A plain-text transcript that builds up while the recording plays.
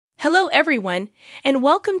Hello everyone, and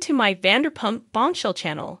welcome to my Vanderpump Bombshell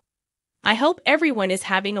channel. I hope everyone is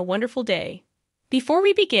having a wonderful day. Before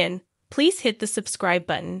we begin, please hit the subscribe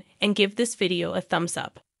button and give this video a thumbs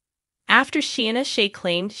up. After Scheana Shay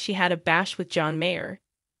claimed she had a bash with John Mayer,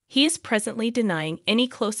 he is presently denying any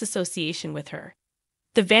close association with her.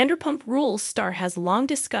 The Vanderpump Rules star has long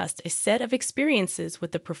discussed a set of experiences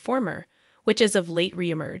with the performer, which as of late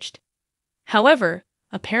reemerged. However,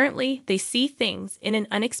 apparently, they see things in an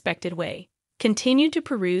unexpected way. Continue to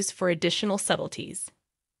peruse for additional subtleties.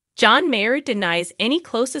 John Mayer denies any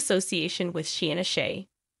close association with Scheana Shay.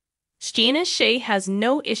 Scheana Shay has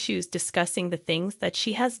no issues discussing the things that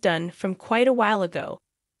she has done from quite a while ago,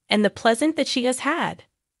 and the pleasant that she has had.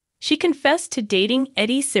 She confessed to dating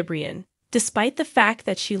Eddie Cibrian, despite the fact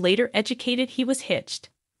that she later educated he was hitched.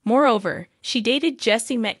 Moreover, she dated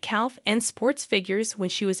Jesse Metcalfe and sports figures when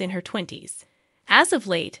she was in her 20s. As of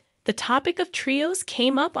late, the topic of trios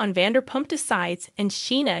came up on Vanderpump Decides, and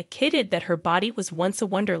Scheana kidded that her body was once a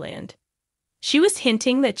wonderland. She was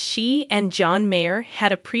hinting that she and John Mayer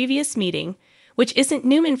had a previous meeting, which isn't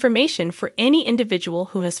new information for any individual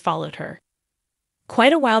who has followed her.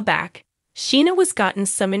 Quite a while back, Scheana was gotten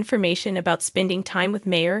some information about spending time with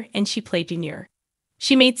Mayer, and she played demure.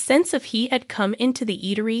 She made sense of he had come into the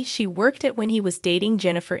eatery she worked at when he was dating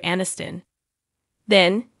Jennifer Aniston.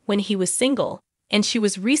 Then, when he was single, and she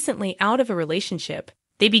was recently out of a relationship,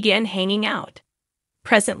 they began hanging out.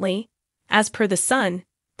 Presently, as per The Sun,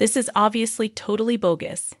 this is obviously totally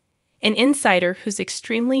bogus. An insider who's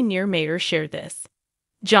extremely near Mayer shared this.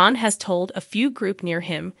 John has told a few group near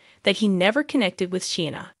him that he never connected with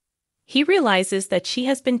Scheana. He realizes that she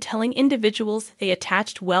has been telling individuals they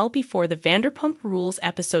attached well before the Vanderpump Rules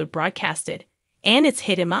episode broadcasted, and it's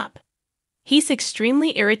hit him up. He's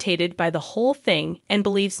extremely irritated by the whole thing and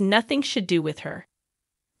believes nothing should do with her.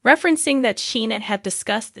 Referencing that Scheana had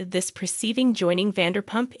discussed this preceding joining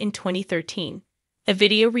Vanderpump in 2013, a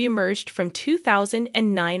video reemerged from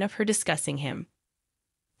 2009 of her discussing him.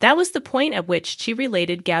 That was the point at which she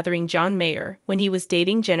related gathering John Mayer when he was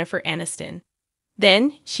dating Jennifer Aniston.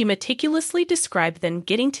 Then, she meticulously described them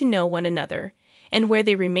getting to know one another and where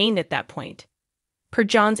they remained at that point. Per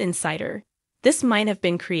John's insider, this might have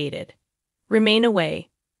been created. Remain away.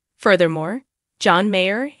 Furthermore, John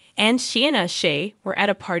Mayer and Scheana Shay were at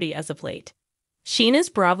a party as of late. Scheana's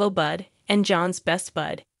Bravo bud and John's best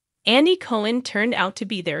bud, Andy Cohen, turned out to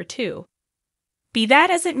be there too. Be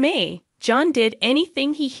that as it may, John did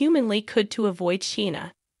anything he humanly could to avoid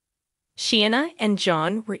Scheana. Scheana and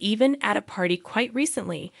John were even at a party quite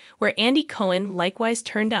recently where Andy Cohen likewise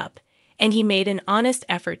turned up, and he made an honest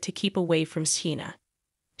effort to keep away from Scheana.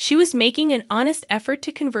 She was making an honest effort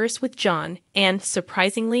to converse with John and,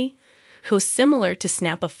 surprisingly, who was similar to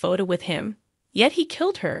snap a photo with him, yet he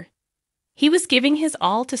killed her. He was giving his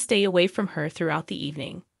all to stay away from her throughout the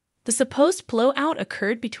evening. The supposed blowout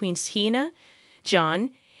occurred between Scheana, John,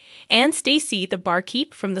 and Stacy, the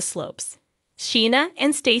barkeep from the slopes. Scheana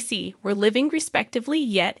and Stacy were living respectively,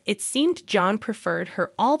 yet it seemed John preferred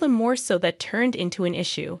her all the more, so that turned into an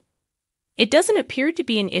issue. It doesn't appear to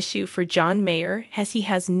be an issue for John Mayer, as he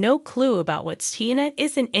has no clue about what Scheana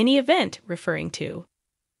is in any event referring to.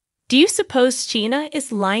 Do you suppose Scheana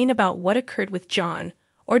is lying about what occurred with John,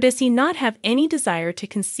 or does he not have any desire to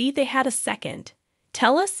concede they had a second?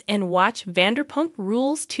 Tell us and watch Vanderpump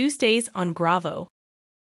Rules Tuesdays on Bravo.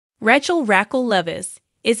 Rachel Leviss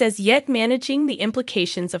is as yet managing the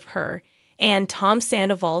implications of her and Tom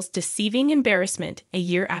Sandoval's deceiving embarrassment a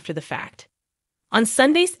year after the fact. On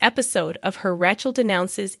Sunday's episode of her, Rachel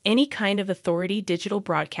denounces any kind of authority digital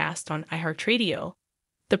broadcast on iHeartRadio.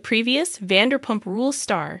 The previous Vanderpump Rules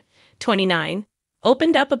star, 29,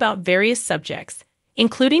 opened up about various subjects,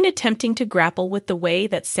 including attempting to grapple with the way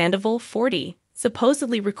that Sandoval, 40,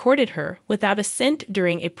 supposedly recorded her without assent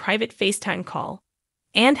during a private FaceTime call,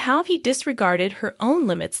 and how he disregarded her own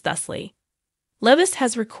limits thusly. Leviss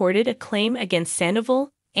has recorded a claim against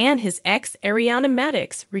Sandoval and his ex Ariana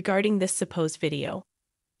Madix regarding this supposed video.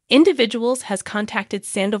 Individuals has contacted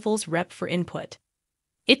Sandoval's rep for input.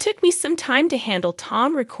 It took me some time to handle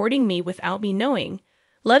Tom recording me without me knowing,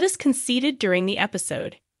 Leviss conceded during the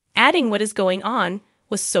episode, adding what is going on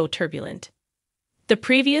was so turbulent. The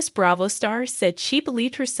previous Bravo star said she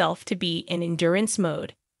believed herself to be in endurance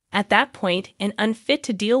mode, at that point and unfit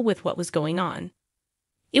to deal with what was going on.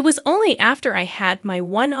 It was only after I had my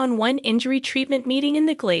one-on-one injury treatment meeting in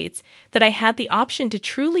the Glades that I had the option to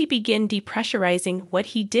truly begin depressurizing what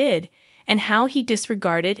he did and how he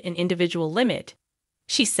disregarded an individual limit,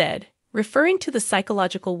 she said, referring to the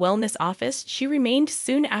psychological wellness office she remained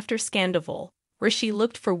soon after Scandoval, where she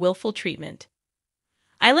looked for willful treatment.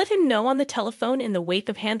 I let him know on the telephone in the wake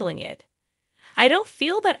of handling it. I don't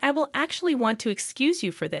feel that I will actually want to excuse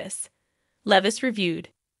you for this, Leviss reviewed.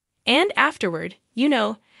 And afterward,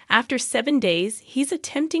 after 7 days, he's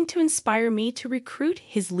attempting to inspire me to recruit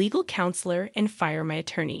his legal counselor and fire my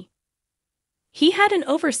attorney. He had an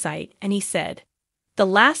oversight, and he said, "The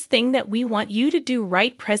last thing that we want you to do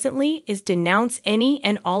right presently is denounce any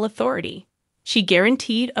and all authority." She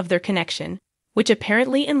guaranteed of their connection, which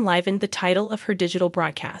apparently enlivened the title of her digital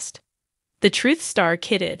broadcast. The Truth Star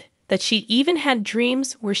kidded that she even had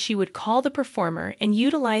dreams where she would call the performer and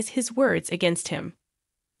utilize his words against him.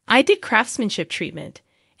 "I did craftsmanship treatment,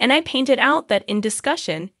 and I painted out that in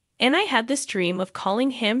discussion, and I had this dream of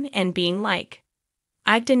calling him and being like,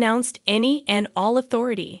 I've denounced any and all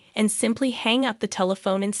authority and simply hang up the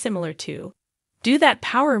telephone and similar to. Do that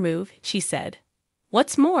power move," she said.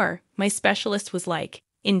 "What's more," my specialist was like,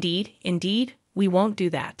 indeed, we won't do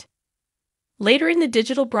that." Later in the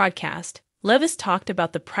digital broadcast, Leviss talked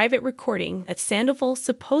about the private recording that Sandoval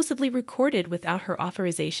supposedly recorded without her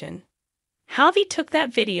authorization. "How he took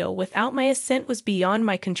that video without my assent was beyond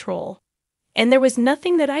my control, and there was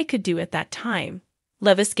nothing that I could do at that time,"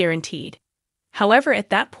 Leviss guaranteed. "However, at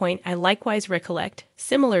that point I likewise recollect,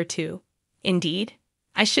 similar to, indeed,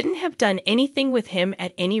 I shouldn't have done anything with him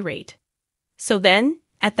at any rate. So then,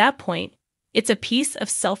 at that point, it's a piece of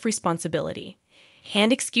self-responsibility,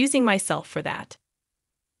 and excusing myself for that.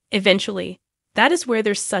 Eventually, that is where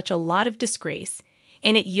there's such a lot of disgrace,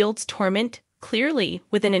 and it yields torment, clearly,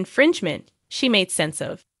 with an infringement," she made sense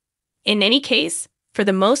of. "In any case, for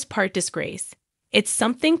the most part disgrace. It's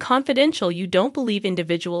something confidential you don't believe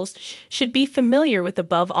individuals should be familiar with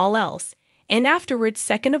above all else, and afterwards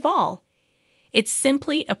second of all. It's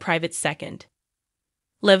simply a private second."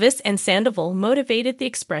 Leviss and Sandoval motivated the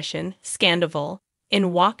expression "Scandoval"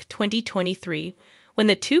 in Walk 2023 when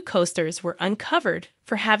the two coasters were uncovered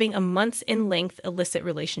for having a months-in-length illicit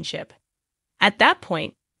relationship. At that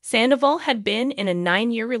point, Sandoval had been in a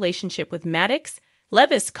 9-year relationship with Maddox,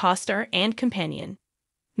 Leviss' co-star and companion.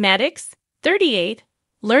 Maddox, 38,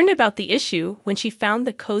 learned about the issue when she found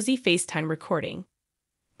the cozy FaceTime recording.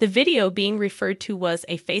 The video being referred to was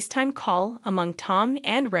a FaceTime call among Tom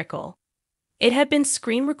and Reckle. It had been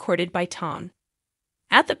screen recorded by Tom.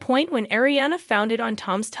 At the point when Ariana found it on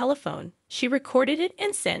Tom's telephone, she recorded it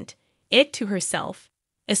and sent it to herself,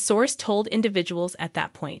 a source told individuals at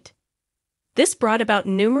that point. This brought about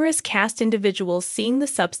numerous cast individuals seeing the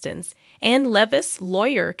substance, and Leviss'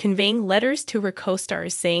 lawyer conveying letters to her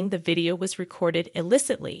co-stars saying the video was recorded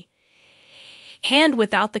illicitly and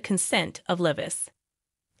without the consent of Leviss.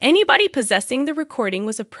 Anybody possessing the recording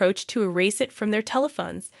was approached to erase it from their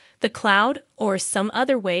telephones, the cloud, or some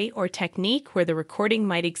other way or technique where the recording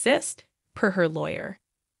might exist, per her lawyer.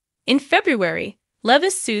 In February,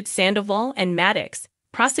 Leviss sued Sandoval and Maddox,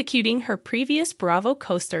 prosecuting her previous Bravo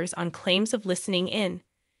co-stars on claims of listening in,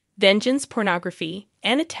 vengeance pornography,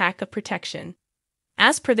 and attack of protection.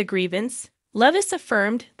 As per the grievance, Leviss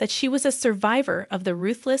affirmed that she was a survivor of the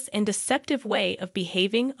ruthless and deceptive way of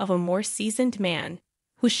behaving of a more seasoned man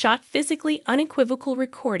who shot physically unequivocal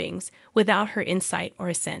recordings without her insight or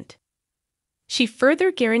assent. She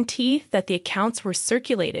further guaranteed that the accounts were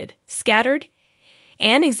circulated, scattered,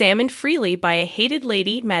 and examined freely by a hated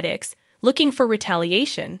lady, Maddox, looking for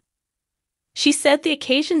retaliation. She said the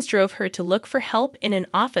occasions drove her to look for help in an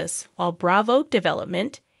office while Bravo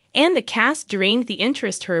development and the cast drained the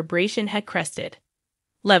interest her abrasion had crested.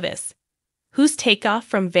 Leviss, whose takeoff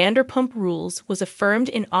from Vanderpump Rules was affirmed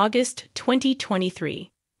in August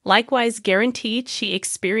 2023, likewise guaranteed she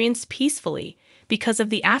experienced peacefully because of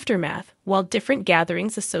the aftermath while different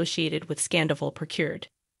gatherings associated with Scandoval procured.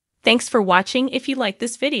 Thanks for watching if you liked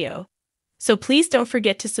this video. So please don't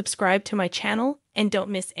forget to subscribe to my channel and don't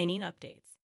miss any updates.